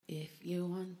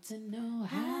want to know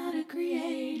how to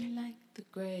create like the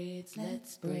greats.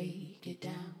 Let's break it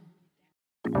down.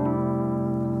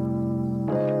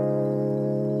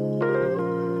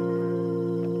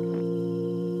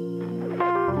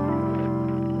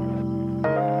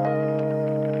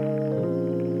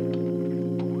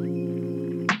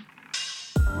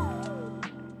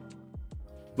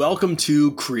 Welcome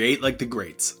to Create Like the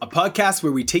Greats, a podcast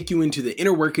where we take you into the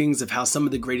inner workings of how some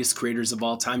of the greatest creators of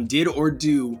all time did or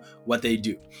do what they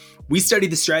do. We study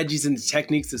the strategies and the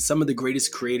techniques that some of the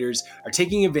greatest creators are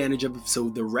taking advantage of so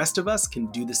the rest of us can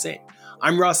do the same.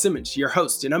 I'm Ross Simmons, your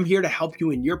host, and I'm here to help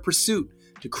you in your pursuit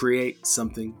to create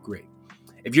something great.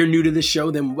 If you're new to this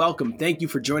show, then welcome. Thank you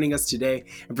for joining us today.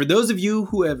 And for those of you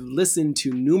who have listened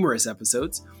to numerous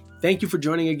episodes, thank you for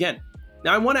joining again.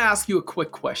 Now, I want to ask you a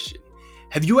quick question.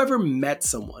 Have you ever met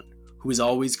someone who is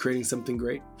always creating something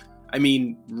great? I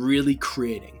mean, really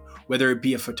creating, whether it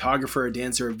be a photographer, a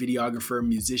dancer, a videographer, a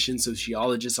musician,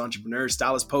 sociologist, entrepreneur,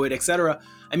 stylist, poet, etc.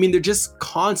 I mean, they're just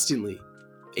constantly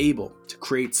able to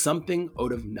create something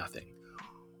out of nothing.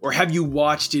 Or have you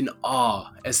watched in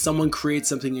awe as someone creates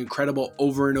something incredible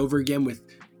over and over again with,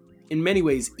 in many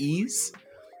ways, ease?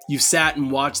 You've sat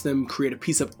and watched them create a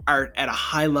piece of art at a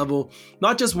high level,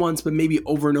 not just once, but maybe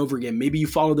over and over again. Maybe you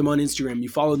follow them on Instagram, you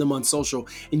follow them on social,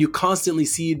 and you constantly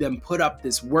see them put up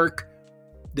this work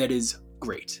that is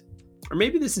great. Or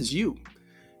maybe this is you.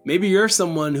 Maybe you're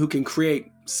someone who can create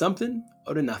something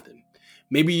out of nothing.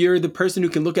 Maybe you're the person who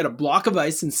can look at a block of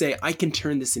ice and say, I can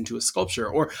turn this into a sculpture,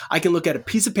 or I can look at a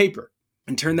piece of paper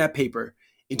and turn that paper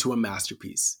into a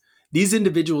masterpiece. These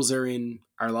individuals are in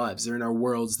our lives. They're in our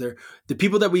worlds. They're the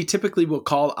people that we typically will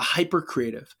call a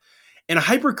hyper-creative. And a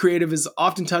hyper-creative is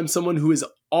oftentimes someone who is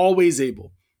always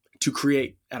able to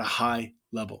create at a high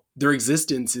level. Their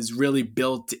existence is really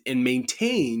built and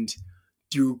maintained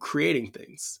through creating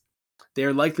things. They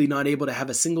are likely not able to have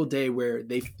a single day where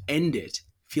they end it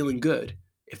feeling good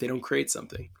if they don't create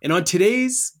something. And on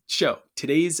today's show,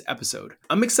 today's episode,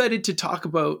 I'm excited to talk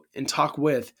about and talk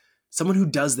with someone who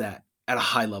does that at a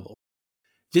high level.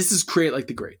 This is Create Like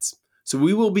the Greats. So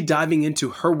we will be diving into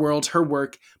her world, her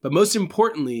work, but most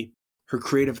importantly, her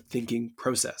creative thinking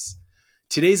process.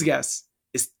 Today's guest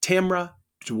is Tamara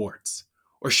Dworetz,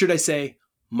 or should I say,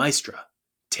 Maestra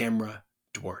Tamara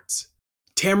Dworetz.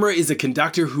 Tamara is a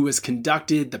conductor who has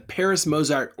conducted the Paris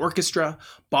Mozart Orchestra,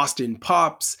 Boston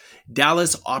Pops,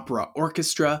 Dallas Opera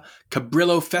Orchestra,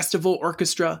 Cabrillo Festival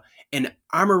Orchestra, and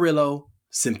Amarillo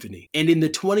Symphony. And in the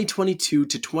 2022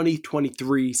 to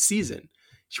 2023 season,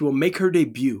 she will make her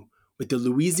debut with the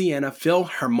Louisiana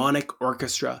Philharmonic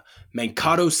Orchestra,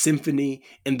 Mankato Symphony,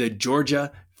 and the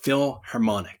Georgia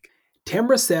Philharmonic.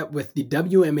 Tamara sat with the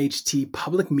WMHT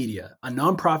Public Media, a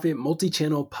nonprofit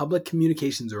multi-channel public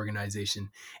communications organization,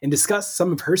 and discussed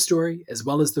some of her story as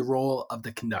well as the role of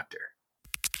the conductor.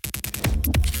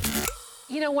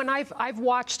 You know, when I've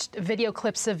watched video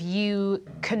clips of you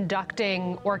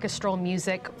conducting orchestral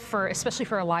music especially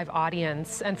for a live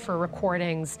audience and for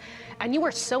recordings, and you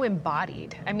are so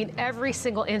embodied. I mean, every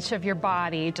single inch of your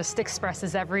body just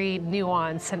expresses every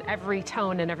nuance and every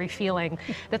tone and every feeling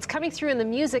that's coming through in the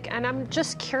music. And I'm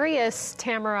just curious,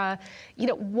 Tamara,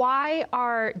 why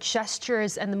are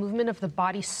gestures and the movement of the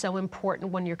body so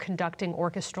important when you're conducting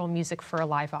orchestral music for a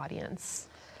live audience?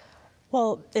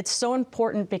 Well, it's so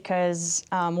important because,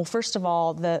 first of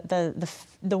all,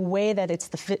 the way that it's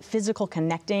the physical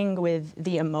connecting with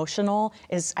the emotional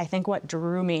is, I think, what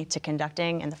drew me to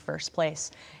conducting in the first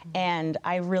place. And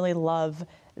I really love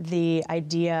the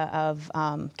idea of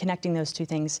connecting those two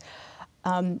things.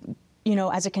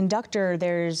 As a conductor,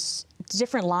 there's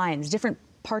different lines, different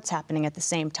parts happening at the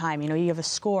same time. You have a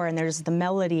score and there's the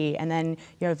melody, and then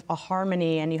you have a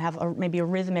harmony, and you have maybe a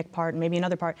rhythmic part and maybe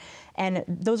another part. And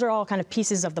those are all kind of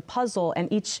pieces of the puzzle,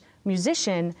 and each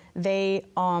musician, they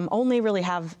only really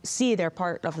see their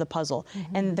part of the puzzle.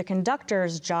 Mm-hmm. And the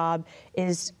conductor's job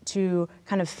is to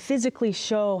kind of physically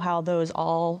show how those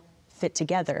all fit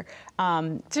together.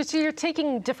 So you're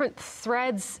taking different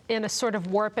threads in a sort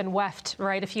of warp and weft,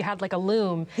 right? If you had like a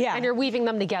loom, and you're weaving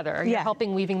them together, you're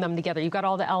helping weaving them together. You've got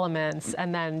all the elements,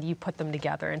 and then you put them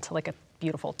together into like a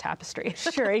beautiful tapestry.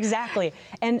 Sure, exactly.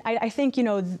 And I think,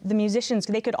 the musicians,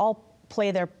 they could all play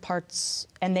their parts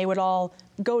and they would all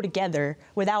go together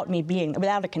without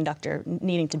a conductor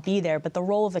needing to be there. But the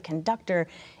role of the conductor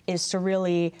is to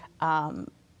really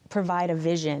provide a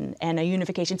vision and a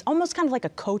unification. It's almost kind of like a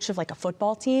coach of like a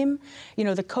football team.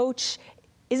 The coach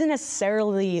isn't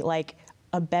necessarily like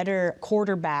a better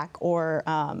quarterback or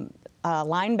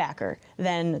linebacker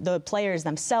than the players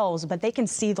themselves, but they can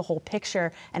see the whole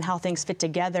picture and how things fit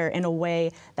together in a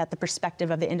way that the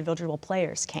perspective of the individual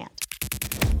players can't.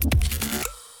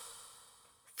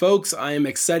 Folks, I am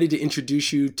excited to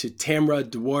introduce you to Tamara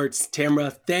Dworetz. Tamara,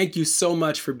 thank you so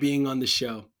much for being on the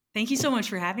show. Thank you so much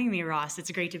for having me, Ross. It's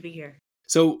great to be here.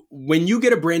 So when you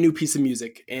get a brand new piece of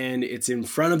music and it's in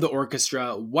front of the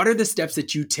orchestra, what are the steps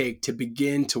that you take to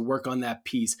begin to work on that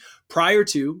piece prior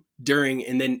to, during,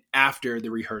 and then after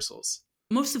the rehearsals?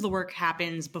 Most of the work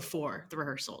happens before the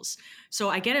rehearsals. So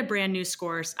I get a brand new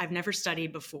score I've never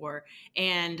studied before.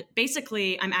 And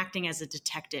basically, I'm acting as a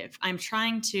detective. I'm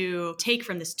trying to take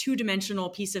from this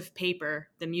two-dimensional piece of paper,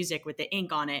 the music with the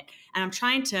ink on it, and I'm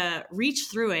trying to reach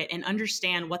through it and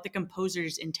understand what the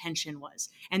composer's intention was.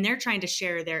 And they're trying to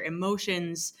share their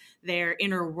emotions, their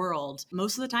inner world.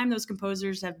 Most of the time, those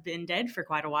composers have been dead for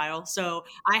quite a while. So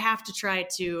I have to try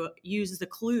to use the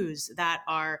clues that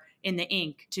are in the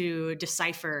ink to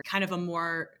decipher kind of a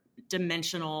more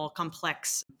dimensional,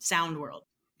 complex sound world.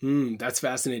 That's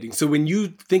fascinating. So when you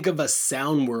think of a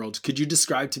sound world, could you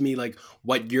describe to me like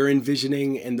what you're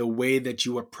envisioning and the way that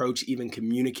you approach even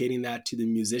communicating that to the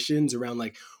musicians around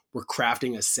like we're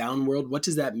crafting a sound world? What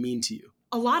does that mean to you?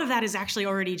 A lot of that is actually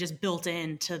already just built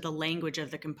into the language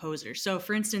of the composer. So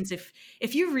for instance,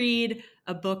 if you read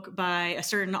a book by a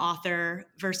certain author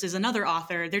versus another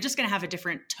author, they're just going to have a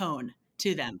different tone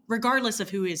to them, regardless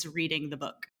of who is reading the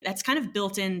book. That's kind of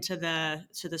built into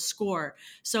the score.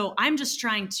 So I'm just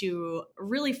trying to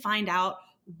really find out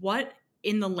what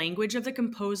in the language of the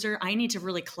composer I need to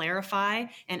really clarify,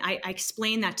 and I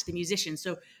explain that to the musician.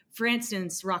 So for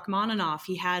instance, Rachmaninoff,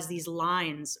 he has these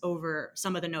lines over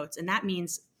some of the notes, and that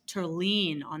means to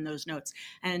lean on those notes.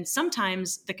 And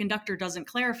sometimes the conductor doesn't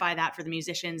clarify that for the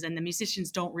musicians, and the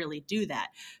musicians don't really do that.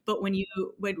 But when you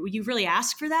really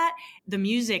ask for that, the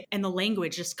music and the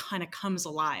language just kind of comes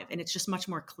alive, and it's just much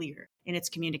more clear in its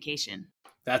communication.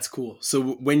 That's cool.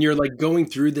 So when you're like going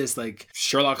through this like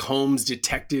Sherlock Holmes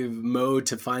detective mode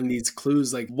to find these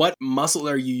clues, like what muscle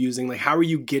are you using? Like how are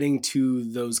you getting to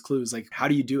those clues? Like how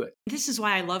do you do it? This is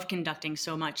why I love conducting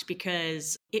so much,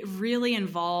 because it really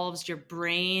involves your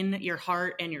brain, your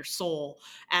heart, and your soul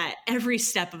at every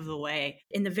step of the way.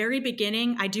 In the very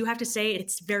beginning, I do have to say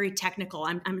it's very technical.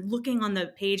 I'm looking on the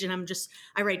page and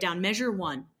I write down measure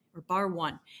 1. Or bar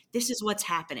 1, this is what's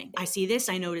happening. I see this,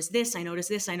 I notice this, I notice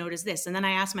this, I notice this. And then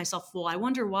I ask myself, well, I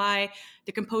wonder why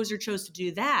the composer chose to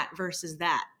do that versus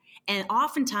that. And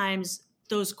oftentimes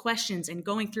those questions and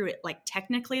going through it like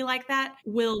technically like that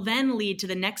will then lead to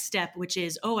the next step, which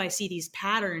is, oh, I see these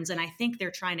patterns and I think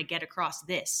they're trying to get across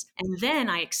this. And then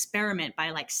I experiment by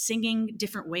like singing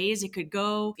different ways it could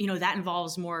go. That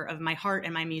involves more of my heart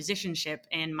and my musicianship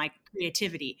and my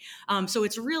creativity. So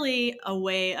it's really a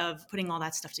way of putting all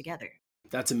that stuff together.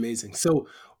 That's amazing. So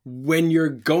when you're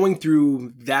going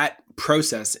through that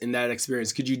process and that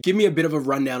experience, could you give me a bit of a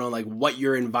rundown on like what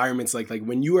your environment's like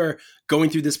when you are going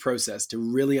through this process to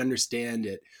really understand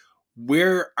it?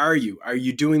 Where are you? Are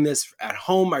you doing this at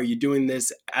home? Are you doing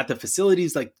this at the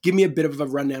facilities? Like, give me a bit of a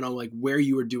rundown on like where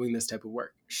you are doing this type of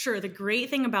work. Sure. The great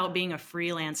thing about being a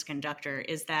freelance conductor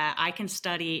is that I can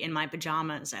study in my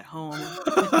pajamas at home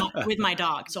with my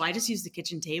dog. So I just use the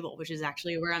kitchen table, which is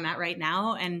actually where I'm at right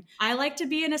now. And I like to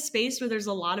be in a space where there's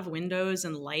a lot of windows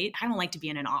and light. I don't like to be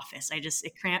in an office.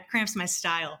 It cramps my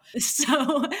style.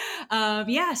 So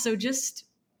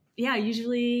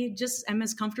usually just I'm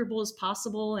as comfortable as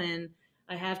possible, and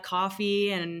I have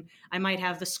coffee and I might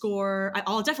have the score.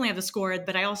 I'll definitely have the score,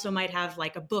 but I also might have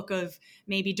like a book of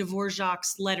maybe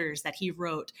Dvorak's letters that he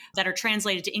wrote that are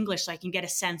translated to English so I can get a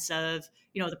sense of,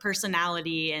 the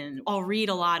personality. And I'll read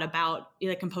a lot about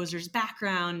the composer's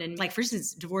background. And like, for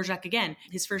instance, Dvorak, again,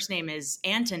 his first name is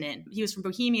Antonin. He was from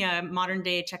Bohemia, modern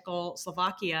day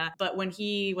Czechoslovakia. But when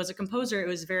he was a composer, it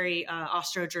was very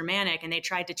Austro-Germanic, and they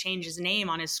tried to change his name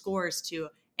on his scores to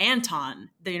Anton,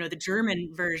 the German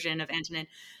version of Antonin.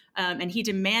 And he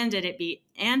demanded it be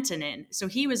Antonin. So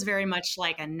he was very much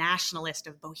like a nationalist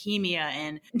of Bohemia.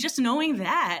 And just knowing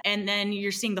that, and then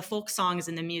you're seeing the folk songs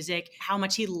in the music, how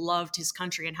much he loved his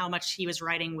country and how much he was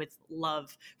writing with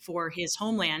love for his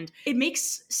homeland. It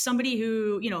makes somebody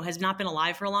who, has not been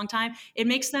alive for a long time, it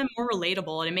makes them more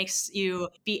relatable, and it makes you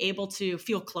be able to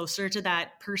feel closer to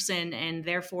that person and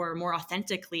therefore more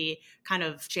authentically kind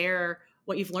of share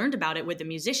what you've learned about it with the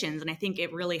musicians. And I think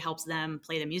it really helps them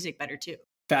play the music better too.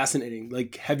 Fascinating.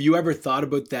 Like, have you ever thought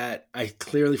about that? I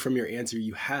clearly from your answer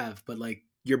you have, but like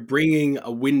you're bringing a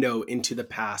window into the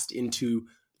past, into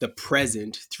the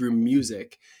present through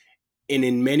music. And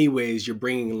in many ways, you're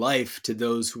bringing life to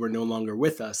those who are no longer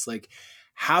with us. Like,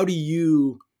 how do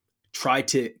you try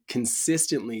to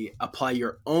consistently apply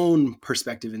your own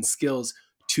perspective and skills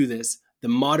to this, the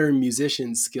modern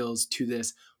musician's skills to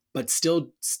this, but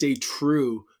still stay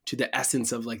true to the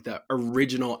essence of like the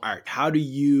original art? How do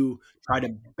you try to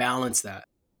balance that?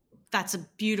 That's a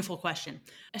beautiful question.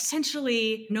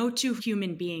 Essentially, no two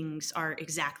human beings are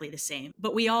exactly the same,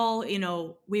 but we all,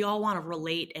 we all want to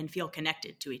relate and feel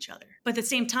connected to each other. But at the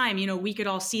same time, we could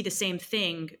all see the same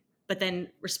thing, but then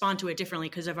respond to it differently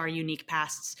because of our unique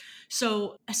pasts.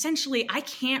 So essentially, I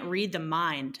can't read the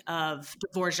mind of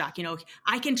Dvorak.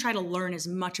 I can try to learn as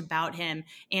much about him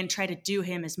and try to do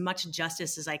him as much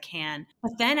justice as I can.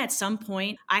 But then at some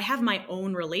point, I have my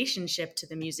own relationship to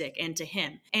the music and to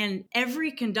him. And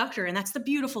every conductor, and that's the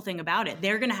beautiful thing about it,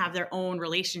 they're going to have their own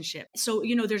relationship. So,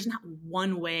 there's not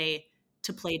one way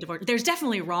to play Dvorak. There's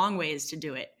definitely wrong ways to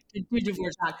do it.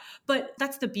 Dvorak. But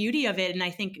that's the beauty of it. And I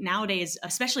think nowadays,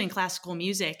 especially in classical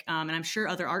music, and I'm sure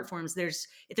other art forms, there's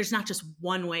not just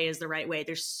one way is the right way.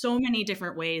 There's so many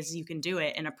different ways you can do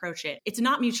it and approach it. It's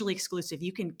not mutually exclusive.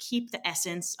 You can keep the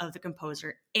essence of the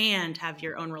composer and have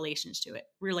your own relationship to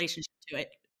it.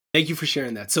 Thank you for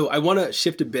sharing that. So I want to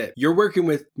shift a bit. You're working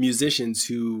with musicians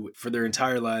who, for their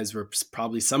entire lives, were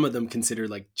probably some of them considered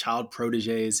like child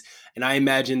proteges. And I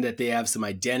imagine that they have some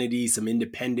identity, some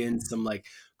independence, some like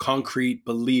concrete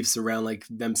beliefs around like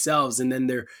themselves. And then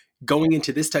they're going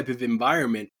into this type of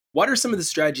environment. What are some of the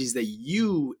strategies that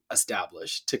you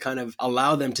established to kind of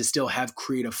allow them to still have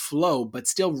creative flow, but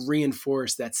still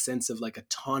reinforce that sense of like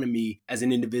autonomy as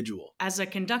an individual? As a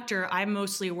conductor, I'm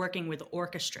mostly working with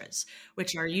orchestras,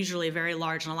 which are usually very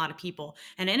large and a lot of people.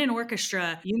 And in an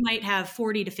orchestra, you might have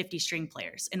 40 to 50 string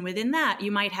players. And within that, you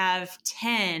might have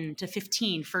 10 to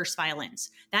 15 first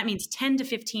violins. That means 10 to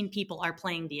 15 people are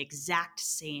playing the exact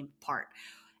same part.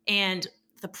 And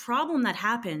the problem that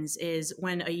happens is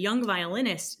when a young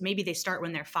violinist, maybe they start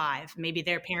when they're 5, maybe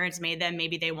their parents made them,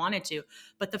 maybe they wanted to,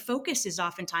 but the focus is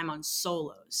oftentimes on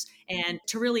solos. And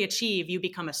to really achieve, you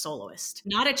become a soloist,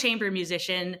 not a chamber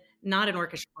musician, not an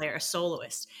orchestra player, a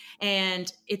soloist.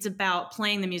 And it's about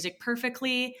playing the music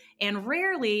perfectly. And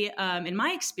rarely, in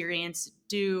my experience,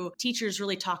 do teachers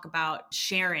really talk about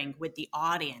sharing with the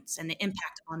audience and the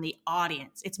impact on the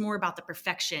audience. It's more about the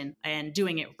perfection and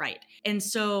doing it right. And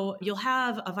so you'll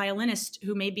have a violinist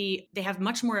who maybe they have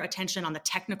much more attention on the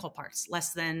technical parts,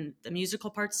 less than the musical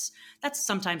parts. That's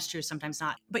sometimes true, sometimes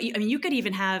not. But you could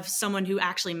even have someone who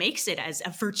actually makes it as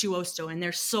a virtuoso and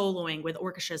they're soloing with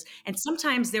orchestras. And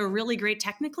sometimes they're really great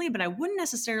technically, but I wouldn't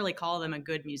necessarily call them a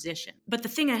good musician. But the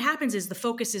thing that happens is the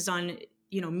focus is on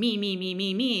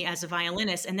me as a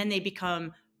violinist, and then they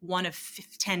become one of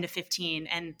 10 to 15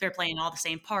 and they're playing all the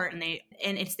same part, and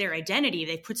it's their identity.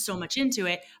 They put so much into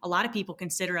it. A lot of people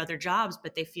consider other jobs,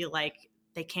 but they feel like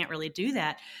they can't really do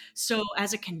that. So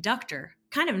as a conductor,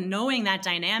 kind of knowing that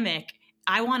dynamic,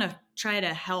 I want to try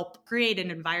to help create an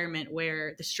environment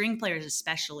where the string players,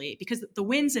 especially, because the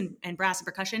winds and brass and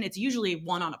percussion, it's usually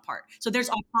one on a part. So there's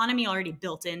autonomy already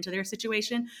built into their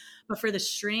situation. But for the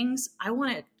strings, I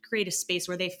want to create a space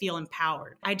where they feel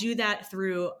empowered. I do that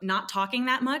through not talking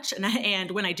that much.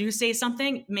 And when I do say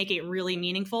something, make it really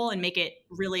meaningful and make it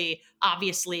really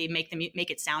obviously make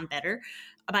it sound better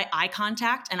by eye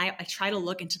contact. And I try to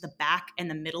look into the back and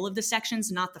the middle of the sections,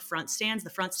 not the front stands. The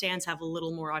front stands have a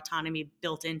little more autonomy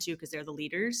built into because they're the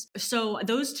leaders. So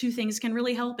those two things can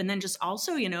really help. And then just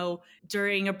also,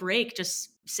 during a break, just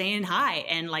saying hi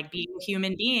and like being a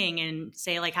human being and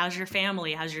say like, how's your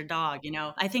family? How's your dog?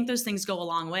 I think those things go a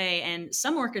long way. And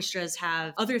some orchestras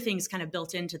have other things kind of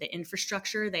built into the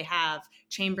infrastructure. They have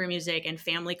chamber music and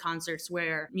family concerts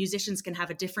where musicians can have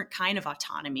a different kind of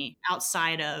autonomy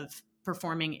outside of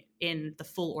performing in the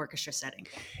full orchestra setting.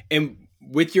 And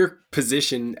with your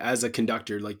position as a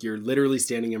conductor, like you're literally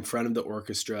standing in front of the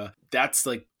orchestra, that's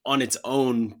like on its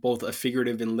own, both a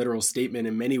figurative and literal statement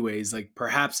in many ways. Like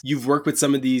perhaps you've worked with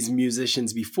some of these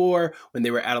musicians before when they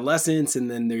were adolescents,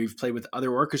 and then they've played with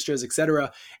other orchestras,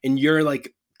 etc. And you're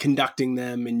like conducting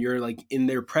them and you're like in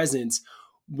their presence.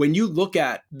 When you look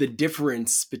at the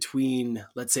difference between,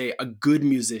 let's say, a good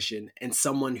musician and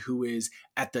someone who is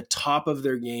at the top of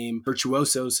their game,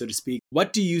 virtuoso, so to speak,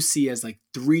 what do you see as like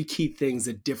 3 key things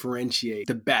that differentiate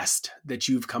the best that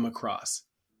you've come across?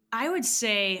 I would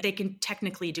say they can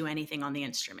technically do anything on the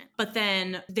instrument. But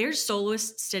then there's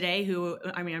soloists today who,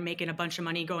 are making a bunch of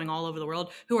money going all over the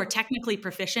world, who are technically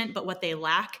proficient, but what they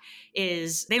lack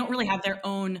is they don't really have their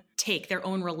own take, their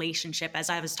own relationship, as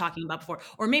I was talking about before.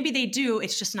 Or maybe they do,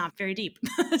 it's just not very deep.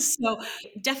 So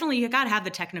definitely you got to have the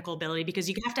technical ability, because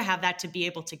you have to have that to be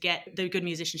able to get the good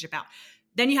musicianship out.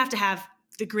 Then you have to have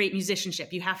the great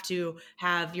musicianship. You have to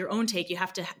have your own take. You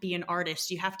have to be an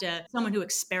artist. You have to someone who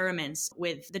experiments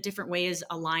with the different ways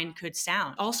a line could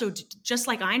sound. Also, just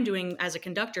like I'm doing as a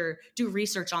conductor, do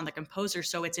research on the composer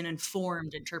so it's an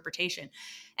informed interpretation.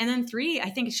 And then 3, I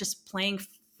think it's just playing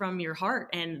from your heart.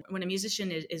 And when a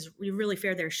musician is really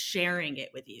fair, they're sharing it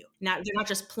with you. They're not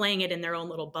just playing it in their own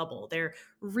little bubble. They're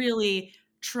really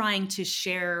trying to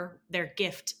share their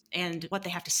gift and what they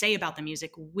have to say about the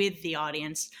music with the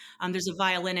audience. There's a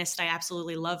violinist I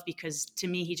absolutely love because to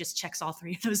me, he just checks all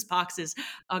three of those boxes.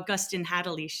 Augustin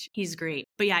Hadalish, he's great.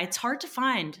 But yeah, it's hard to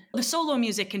find. The solo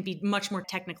music can be much more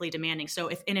technically demanding. So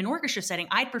if in an orchestra setting,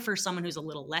 I'd prefer someone who's a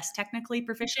little less technically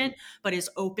proficient, but is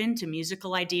open to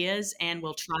musical ideas and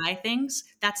will try things.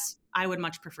 I would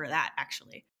much prefer that,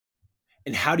 actually.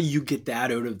 And how do you get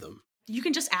that out of them? You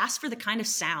can just ask for the kind of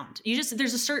sound.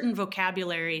 There's a certain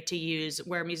vocabulary to use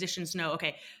where musicians know,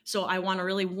 okay, so I want a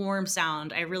really warm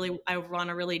sound. I want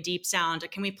a really deep sound.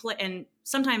 Can we play? And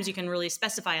sometimes you can really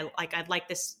specify, like, I'd like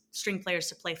this string players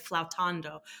to play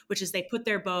flautando, which is they put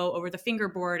their bow over the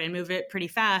fingerboard and move it pretty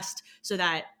fast so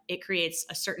that it creates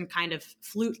a certain kind of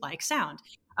flute-like sound.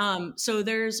 So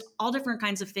there's all different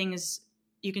kinds of things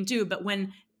you can do, but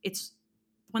when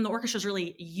the orchestra is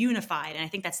really unified, and I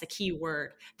think that's the key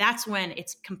word, that's when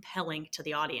it's compelling to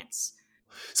the audience.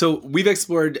 So we've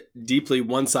explored deeply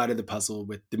one side of the puzzle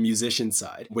with the musician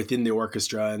side within the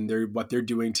orchestra and what they're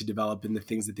doing to develop and the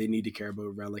things that they need to care about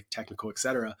around like technical, et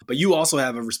cetera. But you also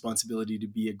have a responsibility to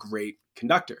be a great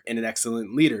conductor and an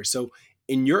excellent leader. So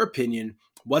in your opinion,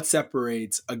 what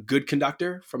separates a good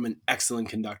conductor from an excellent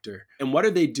conductor? And what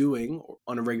are they doing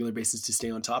on a regular basis to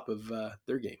stay on top of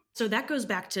their game? So that goes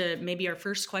back to maybe our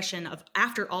first question of,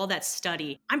 after all that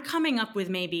study, I'm coming up with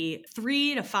maybe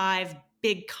 3 to 5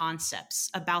 big concepts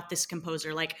about this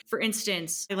composer. Like, for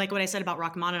instance, like what I said about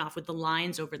Rachmaninoff with the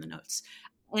lines over the notes.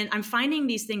 And I'm finding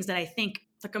these things that I think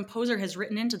the composer has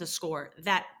written into the score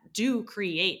that do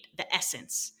create the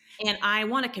essence. And I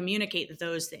want to communicate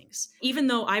those things. Even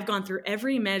though I've gone through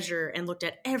every measure and looked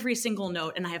at every single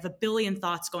note and I have a billion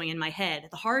thoughts going in my head,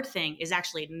 the hard thing is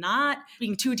actually not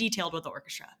being too detailed with the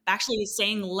orchestra, actually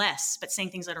saying less, but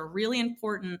saying things that are really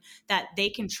important that they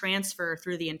can transfer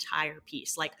through the entire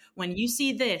piece. Like, when you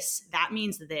see this, that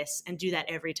means this, and do that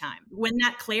every time. When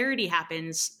that clarity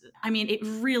happens, I mean, it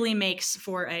really makes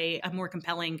for a more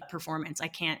compelling performance. I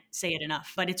can't say it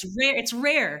enough, but it's rare. It's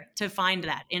rare to find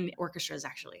that in orchestras,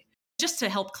 actually. Just to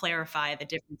help clarify the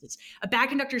differences. A bad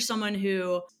conductor is someone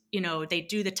who, they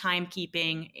do the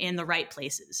timekeeping in the right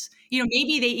places.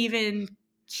 Maybe they even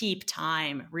keep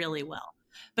time really well,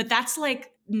 but that's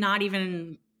like not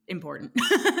even important.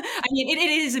 I mean,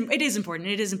 it is important.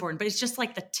 It is important, but it's just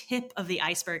like the tip of the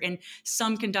iceberg. And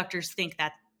some conductors think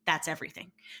that that's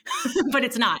everything, but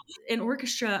it's not. In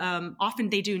orchestra, often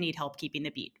they do need help keeping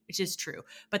the beat, which is true,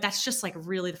 but that's just like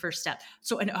really the first step.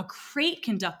 So a great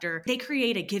conductor, they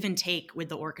create a give and take with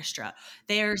the orchestra.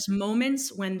 There's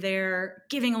moments when they're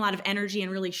giving a lot of energy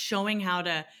and really showing how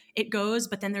it goes,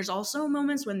 but then there's also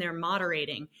moments when they're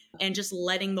moderating and just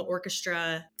letting the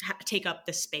orchestra take up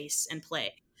the space and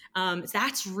play.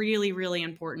 That's really, really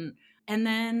important. And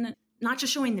then not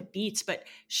just showing the beats, but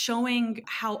showing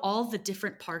how all the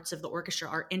different parts of the orchestra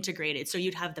are integrated. So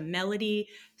you'd have the melody,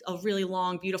 a really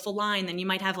long, beautiful line, then you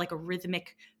might have like a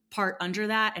rhythmic part under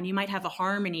that, and you might have a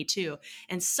harmony too.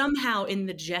 And somehow in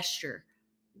the gesture,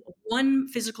 one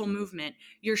physical movement,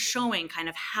 you're showing kind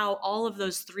of how all of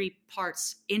those 3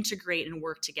 parts integrate and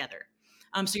work together.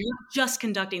 So you're not just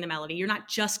conducting the melody, you're not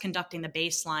just conducting the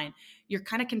bass line, you're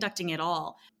kind of conducting it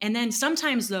all. And then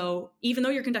sometimes though, even though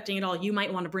you're conducting it all, you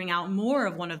might want to bring out more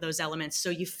of one of those elements. So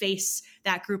you face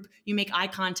that group, you make eye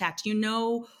contact, you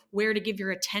know where to give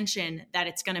your attention, that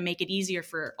it's going to make it easier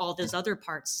for all those other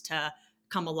parts to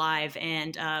come alive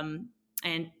and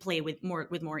play with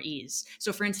more ease.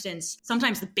 So for instance,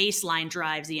 sometimes the bass line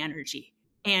drives the energy.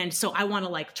 And so I want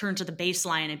to like turn to the bass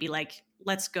line and be like,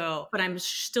 let's go. But I'm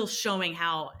still showing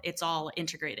how it's all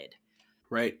integrated.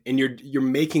 Right. And you're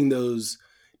making those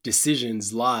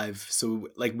decisions live. So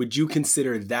like, would you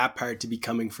consider that part to be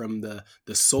coming from the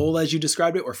soul as you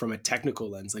described it, or from a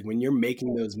technical lens? Like when you're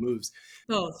making those moves?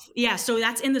 Both. Yeah. So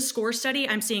that's in the score study.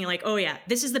 I'm seeing like, oh yeah,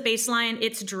 this is the bass line.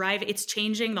 It's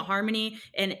changing the harmony.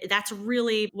 And that's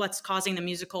really what's causing the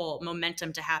musical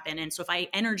momentum to happen. And so if I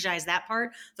energize that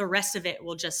part, the rest of it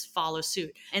will just follow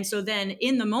suit. And so then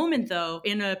in the moment though,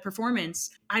 in a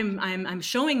performance, I'm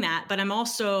showing that, but I'm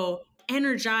also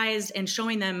energized and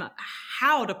showing them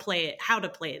how to play it.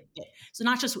 So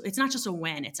it's not just a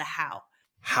when, it's a how.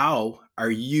 How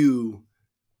are you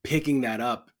picking that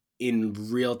up in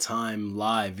real time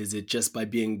live? Is it just by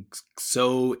being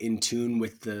so in tune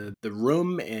with the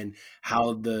room and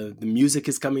how the music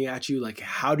is coming at you? Like,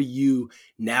 how do you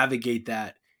navigate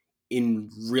that in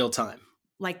real time?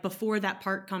 Like before that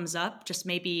part comes up, just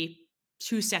maybe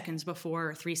 2 seconds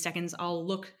before or 3 seconds, I'll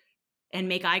look and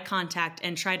make eye contact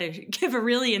and try to give a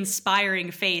really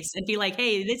inspiring face and be like,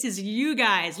 hey, this is you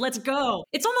guys, let's go.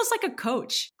 It's almost like a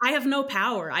coach. I have no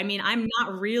power. I mean, I'm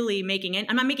not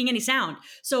making any sound.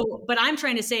 So, but I'm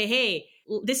trying to say, hey,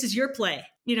 this is your play.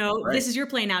 Right. This is your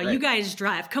play now. Right. You guys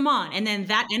drive. Come on. And then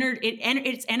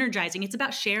it's energizing. It's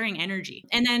about sharing energy.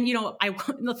 And then,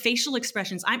 the facial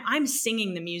expressions, I'm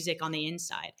singing the music on the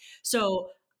inside. So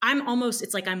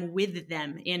it's like I'm with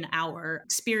them in our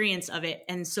experience of it.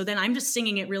 And so then I'm just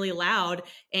singing it really loud,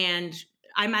 and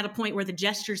I'm at a point where the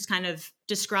gestures kind of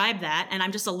describe that, and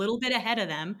I'm just a little bit ahead of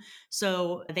them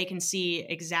so they can see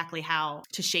exactly how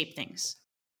to shape things.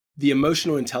 The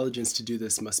emotional intelligence to do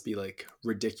this must be like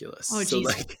ridiculous. Oh, so geez.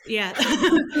 like, yeah.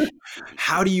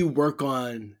 how do you work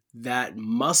on that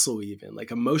muscle even? Like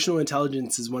emotional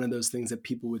intelligence is one of those things that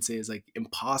people would say is like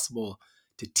impossible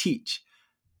to teach.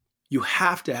 You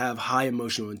have to have high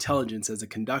emotional intelligence as a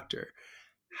conductor.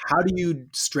 How do you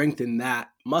strengthen that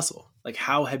muscle? Like,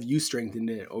 how have you strengthened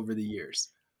it over the years?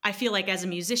 I feel like as a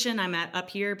musician, I'm up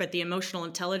here, but the emotional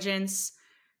intelligence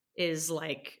is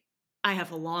like, I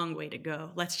have a long way to go.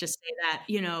 Let's just say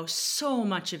that, so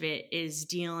much of it is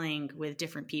dealing with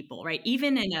different people, right?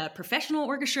 Even in a professional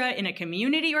orchestra, in a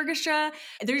community orchestra,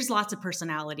 there's lots of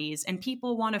personalities, and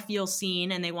people want to feel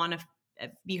seen and they want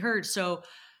to be heard. So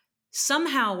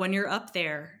somehow when you're up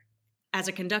there as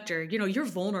a conductor, you're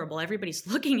vulnerable. Everybody's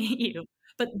looking at you,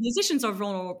 but musicians are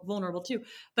vulnerable too.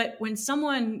 But when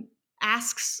someone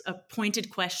asks a pointed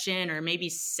question or maybe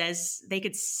says they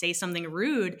could say something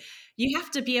rude, you have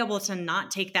to be able to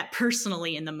not take that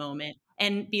personally in the moment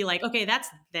and be like, okay, that's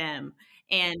them.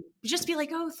 And just be like,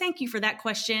 oh, thank you for that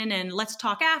question, and let's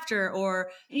talk after.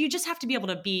 Or you just have to be able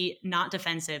to be not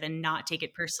defensive and not take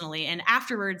it personally. And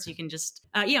afterwards, you can just,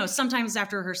 sometimes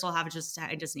after rehearsal, I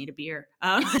just need a beer,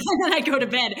 and then I go to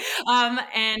bed.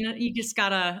 And you just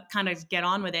gotta kind of get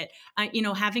on with it.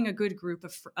 Having a good group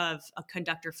of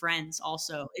conductor friends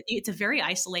also, it's a very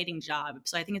isolating job.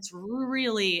 So I think it's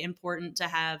really important to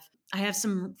have. I have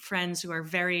some friends who are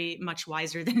very much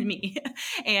wiser than me,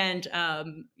 and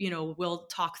we'll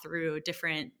talk through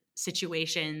different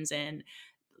situations and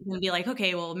we'll be like,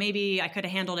 okay, well, maybe I could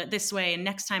have handled it this way, and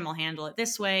next time I'll handle it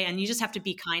this way. And you just have to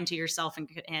be kind to yourself and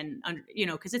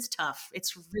because it's tough.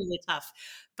 It's really tough,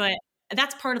 but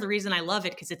that's part of the reason I love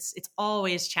it, because it's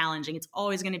always challenging. It's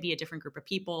always going to be a different group of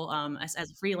people, as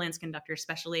a freelance conductor,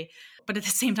 especially. But at the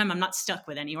same time, I'm not stuck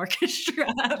with any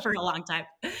orchestra for a long time.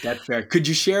 That's fair. Could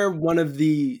you share one of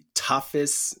the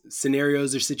toughest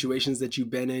scenarios or situations that you've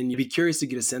been in? You'd be curious to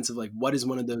get a sense of like, what is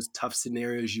one of those tough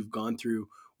scenarios you've gone through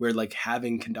where like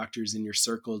having conductors in your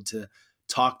circle to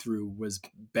talk through was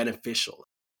beneficial?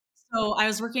 So I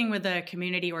was working with a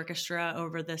community orchestra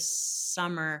over the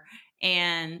summer,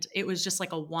 and it was just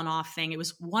like a one-off thing. It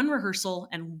was one rehearsal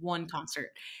and one concert.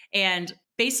 And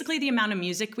basically the amount of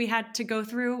music we had to go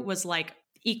through was like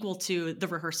equal to the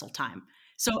rehearsal time.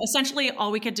 So essentially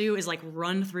all we could do is like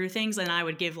run through things, and I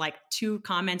would give like 2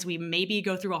 comments. We maybe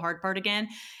go through a hard part again.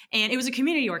 And it was a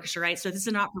community orchestra, right? So this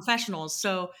is not professionals.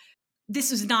 So this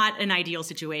was not an ideal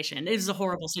situation. It was a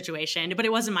horrible situation, but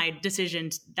it wasn't my decision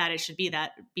that it should be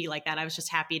like that. I was just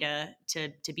happy to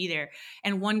be there.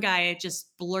 And one guy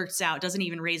just blurts out, doesn't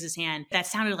even raise his hand, that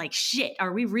sounded like shit.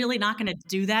 Are we really not going to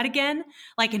do that again?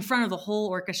 Like in front of the whole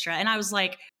orchestra. And I was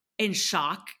like in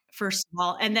shock, first of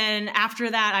all. And then after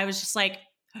that, I was just like,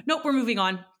 nope, we're moving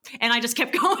on. And I just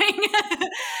kept going.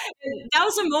 That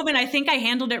was a moment I think I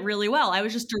handled it really well. I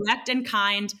was just direct and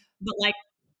kind, but like,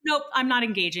 nope, I'm not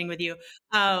engaging with you.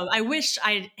 I wish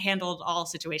I handled all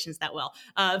situations that well.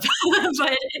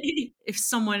 But if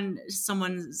someone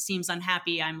seems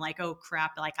unhappy, I'm like, oh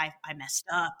crap, like I messed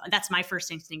up. That's my first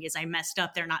instinct, is I messed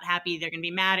up. They're not happy. They're going to be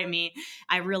mad at me.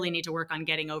 I really need to work on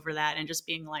getting over that and just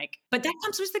being like, but that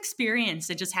comes with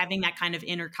experience and just having that kind of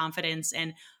inner confidence,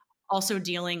 and also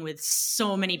dealing with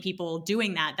so many people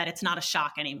doing that it's not a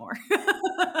shock anymore.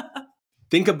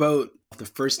 Think about the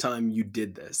first time you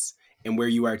did this and where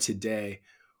you are today.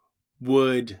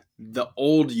 Would the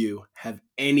old you have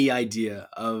any idea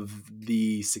of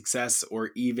the success or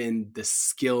even the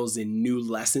skills and new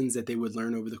lessons that they would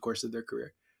learn over the course of their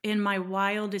career? In my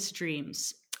wildest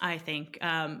dreams, I think.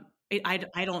 I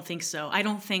don't think so. I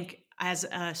don't think as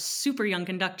a super young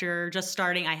conductor just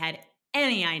starting, I had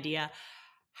any idea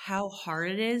how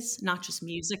hard it is, not just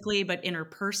musically, but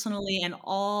interpersonally, and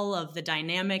all of the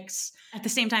dynamics. At the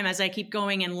same time, as I keep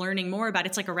going and learning more about it,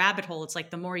 it's like a rabbit hole. It's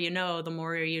like the more you know, the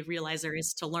more you realize there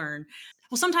is to learn.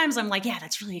 Well, sometimes I'm like, yeah,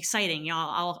 that's really exciting.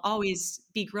 I'll always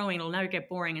be growing. It'll never get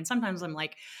boring. And sometimes I'm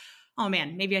like, oh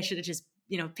man, maybe I should have just,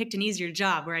 picked an easier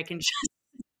job where I can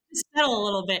just settle a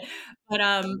little bit.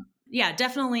 But yeah,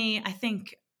 definitely, I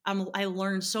think I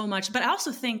learned so much, but I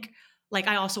also think like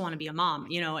I also want to be a mom,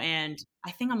 and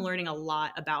I think I'm learning a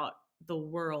lot about the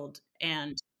world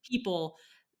and people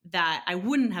that I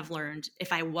wouldn't have learned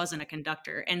if I wasn't a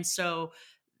conductor. And so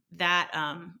that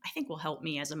I think will help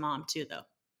me as a mom too, though.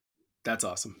 That's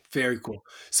awesome. Very cool.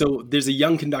 So there's a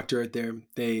young conductor out there.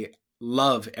 They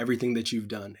love everything that you've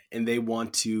done and they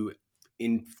want to,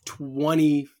 in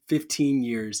 20, 15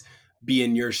 years, be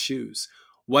in your shoes.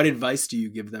 What advice do you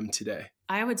give them today?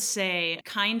 I would say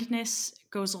kindness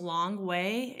goes a long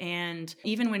way. And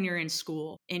even when you're in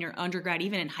school, in your undergrad,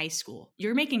 even in high school,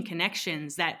 you're making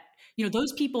connections that,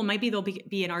 those people maybe they'll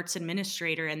be an arts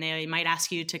administrator and they might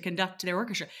ask you to conduct their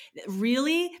orchestra.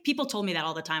 Really? People told me that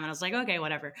all the time. And I was like, okay,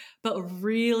 whatever. But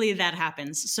really, that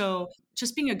happens. So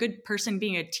just being a good person,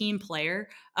 being a team player.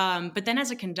 But then as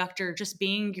a conductor, just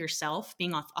being yourself,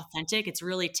 being authentic, it's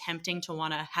really tempting to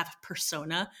want to have a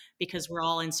persona because we're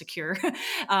all insecure.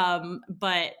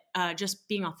 But just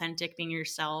being authentic, being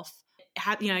yourself,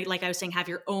 like I was saying, have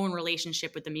your own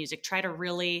relationship with the music. Try to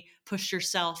really push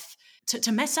yourself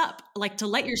to mess up, like to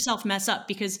let yourself mess up,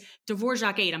 because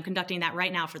Dvorak 8, I'm conducting that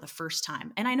right now for the first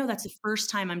time. And I know that's the first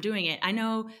time I'm doing it. I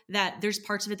know that there's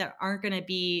parts of it that aren't going to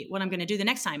be what I'm going to do the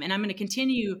next time. And I'm going to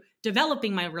continue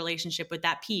developing my relationship with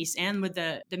that piece and with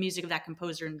the music of that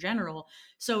composer in general.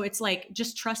 So it's like,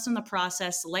 just trust in the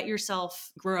process, let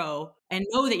yourself grow and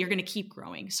know that you're going to keep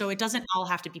growing. So it doesn't all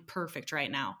have to be perfect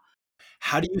right now.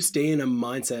 How do you stay in a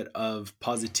mindset of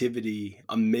positivity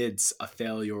amidst a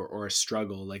failure or a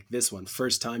struggle like this one?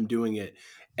 First time doing it.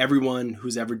 Everyone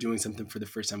who's ever doing something for the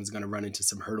first time is going to run into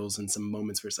some hurdles and some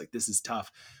moments where it's like, this is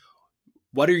tough.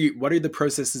 What are the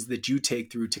processes that you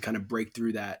take through to kind of break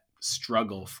through that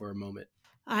struggle for a moment?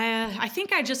 I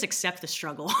think I just accept the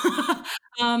struggle.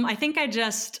 I think I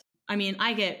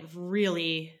get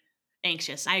really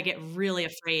anxious. I get really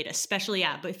afraid, especially,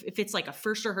 yeah, but if it's like a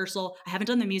first rehearsal, I haven't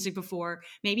done the music before.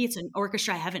 Maybe it's an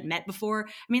orchestra I haven't met before.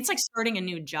 It's like starting a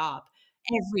new job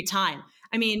every time.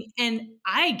 And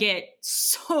I get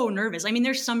so nervous.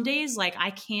 There's some days like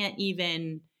I can't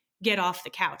even get off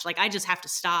the couch. Like I just have to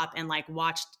stop and like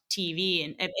watch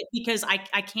TV because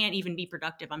I can't even be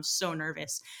productive. I'm so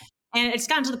nervous. And it's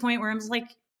gotten to the point where I'm just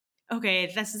like,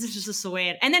 okay, this is just the way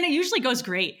it. And then it usually goes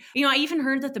great. I even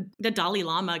heard that the Dalai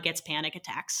Lama gets panic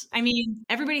attacks.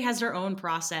 Everybody has their own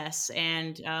process,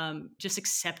 and just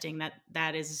accepting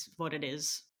that is what it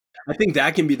is. I think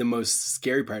that can be the most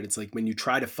scary part. It's like when you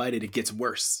try to fight it, it gets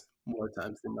worse more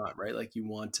times than not, right? Like you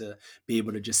want to be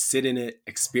able to just sit in it,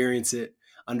 experience it,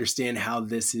 understand how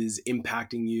this is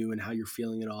impacting you and how you're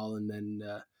feeling it all, and then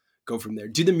go from there.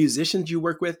 Do the musicians you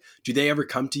work with, do they ever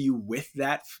come to you with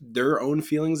their own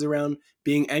feelings around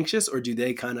being anxious, or do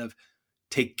they kind of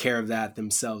take care of that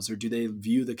themselves, or do they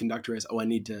view the conductor as, oh, I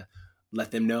need to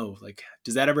let them know? Like,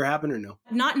 does that ever happen or no?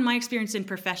 Not in my experience in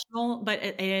professional, but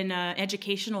in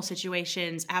educational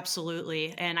situations,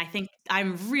 absolutely. And I think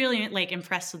I'm really like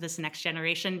impressed with this next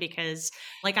generation because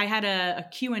like I had a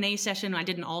Q&A session. I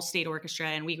did an all state orchestra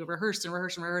and we rehearsed and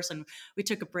rehearsed and rehearsed, and we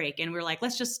took a break and we were like,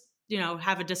 let's just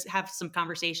have some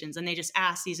conversations. And they just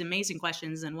asked these amazing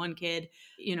questions. And one kid,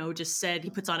 just said he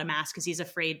puts on a mask because he's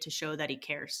afraid to show that he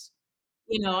cares.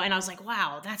 And I was like,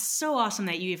 wow, that's so awesome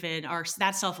that you even are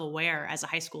that self-aware as a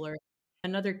high schooler.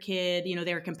 Another kid,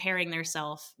 they were comparing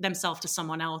themselves to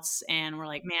someone else and we're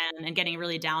like, man, and getting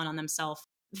really down on themselves.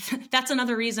 That's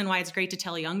another reason why it's great to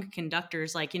tell young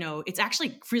conductors, like, it's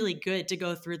actually really good to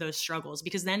go through those struggles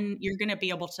because then you're going to be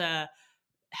able to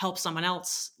help someone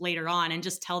else later on and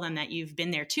just tell them that you've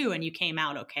been there too and you came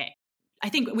out okay. I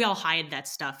think we all hide that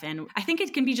stuff. And I think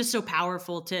it can be just so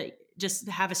powerful to just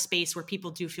have a space where people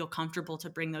do feel comfortable to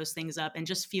bring those things up and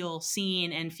just feel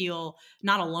seen and feel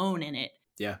not alone in it.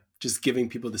 Yeah, just giving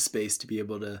people the space to be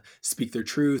able to speak their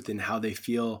truth and how they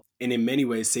feel. And in many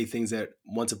ways, say things that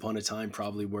once upon a time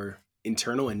probably were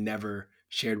internal and never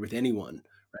shared with anyone.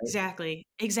 Right?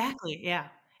 Exactly. Yeah.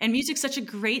 And music's such a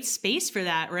great space for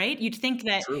that, right? You'd think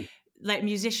that True.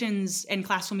 musicians and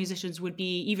classical musicians would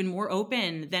be even more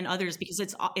open than others because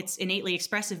it's innately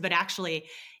expressive, but actually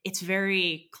it's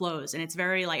very closed and it's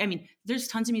very like, there's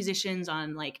tons of musicians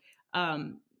on like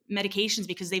medications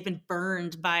because they've been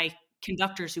burned by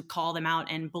conductors who call them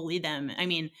out and bully them.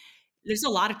 There's a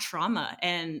lot of trauma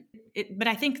but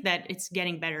I think that it's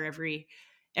getting better every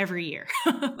year.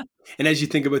 And as you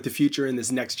think about the future and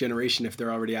this next generation, if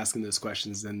they're already asking those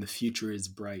questions, then the future is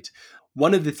bright.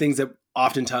 One of the things that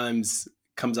oftentimes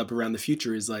comes up around the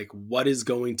future is like, what is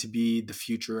going to be the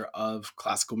future of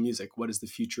classical music? What is the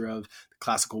future of the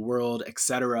classical world,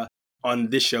 etc.?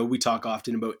 On this show, we talk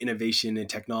often about innovation and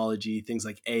technology, things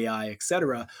like AI,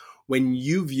 etc. When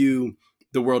you view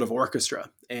the world of orchestra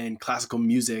and classical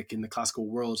music in the classical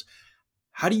world.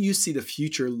 How do you see the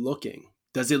future looking?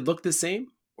 Does it look the same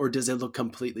or does it look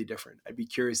completely different? I'd be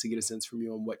curious to get a sense from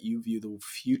you on what you view the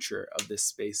future of this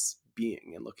space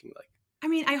being and looking like. I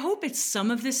mean, I hope it's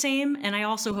some of the same, and I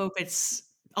also hope it's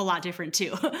a lot different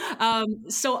too.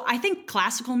 So I think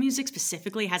classical music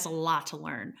specifically has a lot to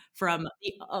learn from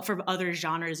other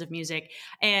genres of music.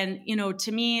 And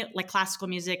to me, like classical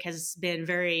music has been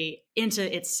very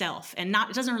into itself, and not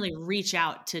it doesn't really reach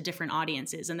out to different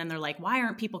audiences. And then they're like, "Why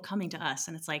aren't people coming to us?"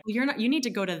 And it's like, well, you're not. You need to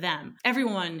go to them.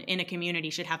 Everyone in a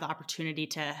community should have the opportunity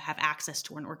to have access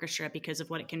to an orchestra because of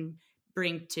what it can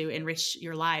bring to enrich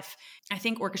your life. I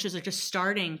think orchestras are just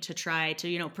starting to try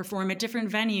to, perform at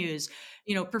different venues,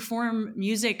 perform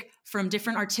music from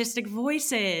different artistic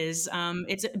voices.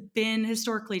 It's been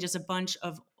historically just a bunch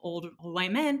of old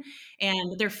white men,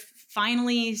 and they're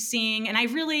finally seeing, and I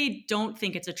really don't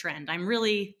think it's a trend. I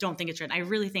really don't think it's a trend. I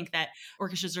really think that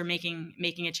orchestras are making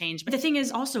a change. But the thing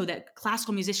is also that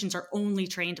classical musicians are only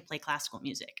trained to play classical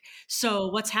music. So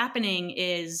what's happening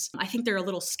is I think they're a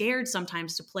little scared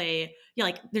sometimes to play.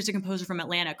 Like there's a composer from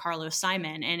Atlanta, Carlos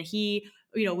Simon, and he,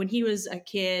 when he was a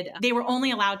kid, they were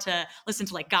only allowed to listen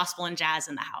to like gospel and jazz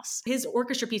in the house. His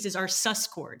orchestra pieces are sus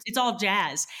chords. It's all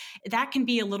jazz. That can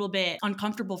be a little bit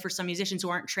uncomfortable for some musicians who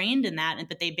aren't trained in that,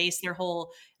 but they base their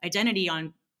whole identity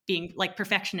on being like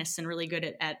perfectionists and really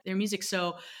good at their music.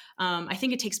 So I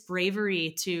think it takes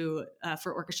bravery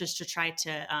for orchestras to try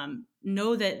to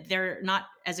know that they're not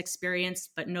as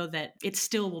experienced, but know that it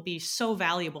still will be so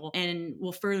valuable and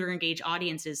will further engage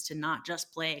audiences to not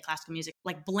just play classical music,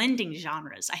 like blending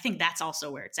genres. I think that's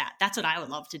also where it's at. That's what I would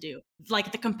love to do.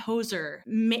 Like the composer,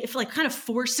 kind of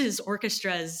forces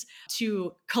orchestras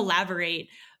to collaborate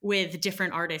with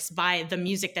different artists by the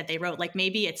music that they wrote. Like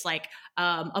maybe it's like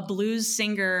a blues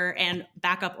singer and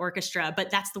backup orchestra,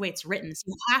 but that's the way it's written. So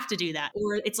you have to do that.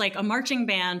 Or it's like a marching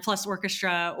band plus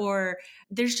orchestra, or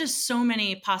there's just so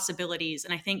many possibilities.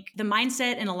 And I think the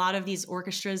mindset in a lot of these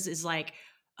orchestras is like,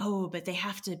 oh, but they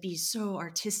have to be so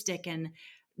artistic. And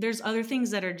there's other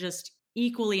things that are just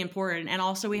equally important. And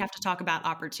also we have to talk about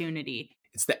opportunity.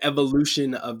 It's the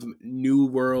evolution of new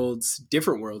worlds,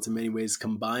 different worlds in many ways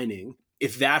combining.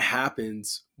 If that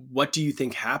happens, what do you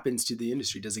think happens to the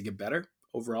industry? Does it get better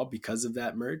overall because of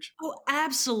that merge? Oh,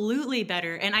 absolutely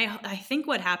better. And I think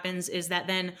what happens is that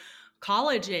then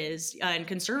colleges and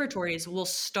conservatories will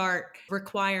start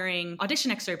requiring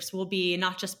audition excerpts will be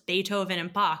not just Beethoven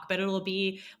and Bach, but it'll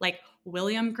be like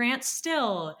William Grant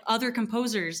Still, other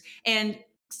composers, and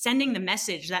sending the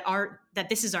message that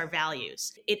this is our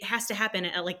values. It has to happen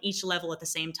at like each level at the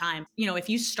same time. If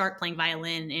you start playing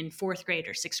violin in 4th grade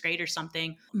or 6th grade or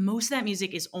something, most of that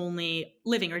music is only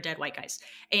living or dead white guys.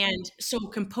 And so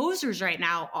composers right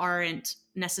now aren't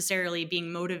necessarily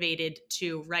being motivated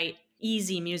to write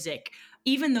easy music,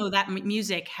 even though that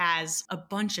music has a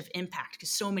bunch of impact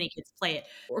because so many kids play it.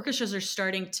 Orchestras are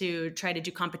starting to try to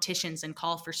do competitions and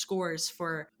call for scores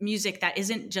for music that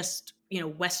isn't just,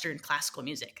 Western classical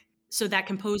music, so that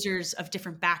composers of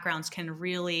different backgrounds can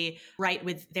really write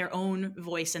with their own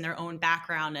voice and their own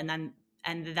background,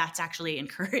 and that's actually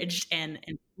encouraged and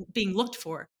being looked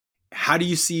for. How do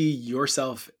you see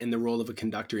yourself in the role of a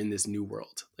conductor in this new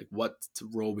world? Like what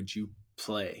role would you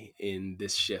play in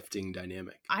this shifting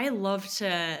dynamic? I love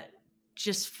to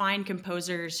just find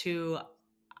composers who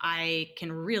I can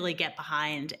really get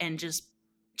behind and just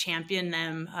champion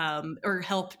them, or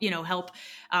help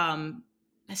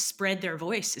spread their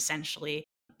voice essentially,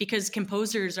 because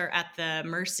composers are at the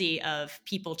mercy of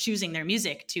people choosing their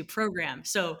music to program.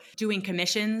 So doing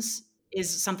commissions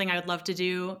is something I would love to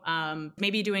do.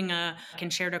 Maybe doing a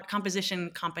concerto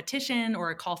composition competition or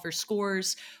a call for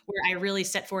scores where I really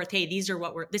set forth, hey,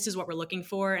 this is what we're looking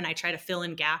for. And I try to fill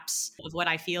in gaps of what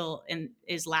I feel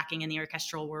is lacking in the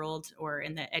orchestral world or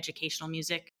in the educational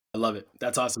music. I love it.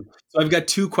 That's awesome. So I've got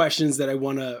 2 questions that I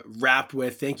want to wrap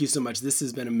with. Thank you so much. This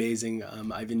has been amazing.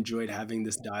 I've enjoyed having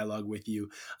this dialogue with you.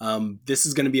 This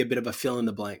is going to be a bit of a fill in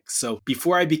the blank. So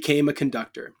before I became a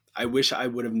conductor, I wish I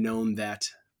would have known that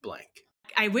blank.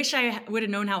 I wish I would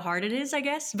have known how hard it is, I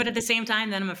guess. But at the same time,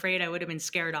 then I'm afraid I would have been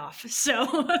scared off.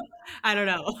 So I don't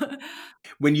know.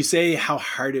 When you say how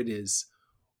hard it is,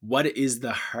 what is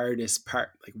the hardest part?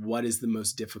 Like, what is the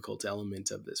most difficult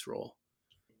element of this role?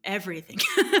 Everything.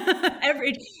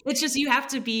 It's just you have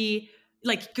to be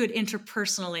like good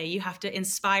interpersonally. You have to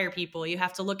inspire people. You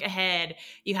have to look ahead.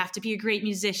 You have to be a great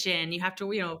musician. You have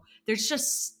to,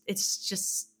 it's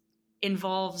just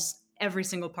involves every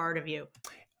single part of you.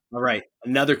 All right.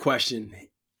 Another question.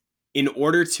 In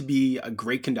order to be a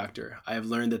great conductor, I have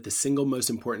learned that the single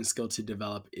most important skill to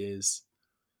develop is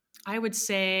I would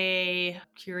say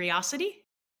curiosity.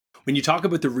 When you talk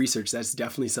about the research, that's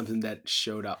definitely something that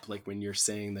showed up. Like when you're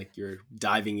saying like you're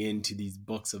diving into these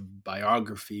books of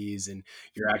biographies and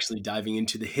you're actually diving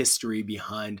into the history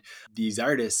behind these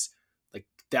artists, like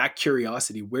that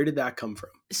curiosity, where did that come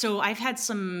from? So I've had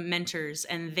some mentors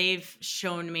and they've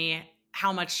shown me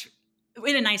how much,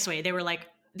 in a nice way, they were like,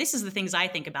 this is the things I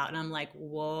think about. And I'm like,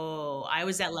 whoa, I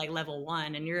was at like level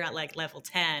 1 and you're at like level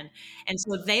 10. And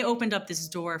so they opened up this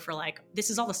door for like, this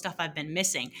is all the stuff I've been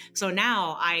missing. So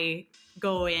now I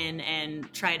go in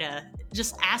and try to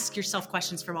just ask yourself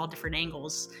questions from all different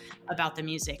angles about the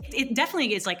music. It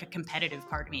definitely is like a competitive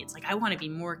part of me. It's like, I want to be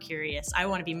more curious. I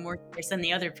want to be more curious than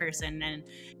the other person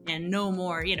and know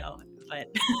more, but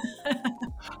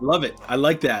Love it. I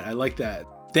like that. I like that.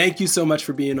 Thank you so much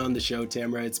for being on the show,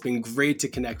 Tamara. It's been great to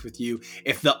connect with you.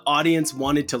 If the audience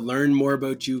wanted to learn more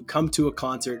about you, come to a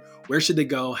concert, where should they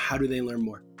go? How do they learn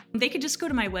more? they could just go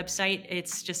to my website.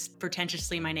 It's just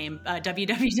pretentiously my name,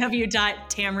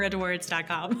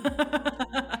 www.tamaradworetz.com.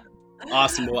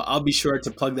 Awesome. Well, I'll be sure to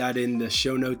plug that in the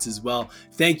show notes as well.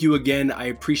 Thank you again. I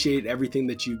appreciate everything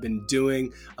that you've been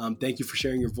doing. Thank you for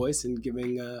sharing your voice and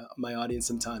giving my audience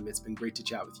some time. It's been great to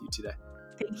chat with you today.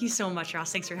 Thank you so much,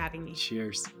 Ross. Thanks for having me.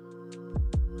 Cheers.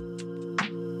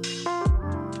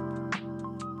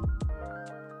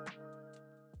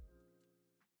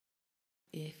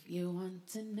 If you want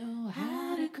to know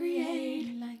how to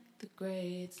create like the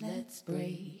greats, let's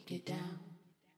break it down.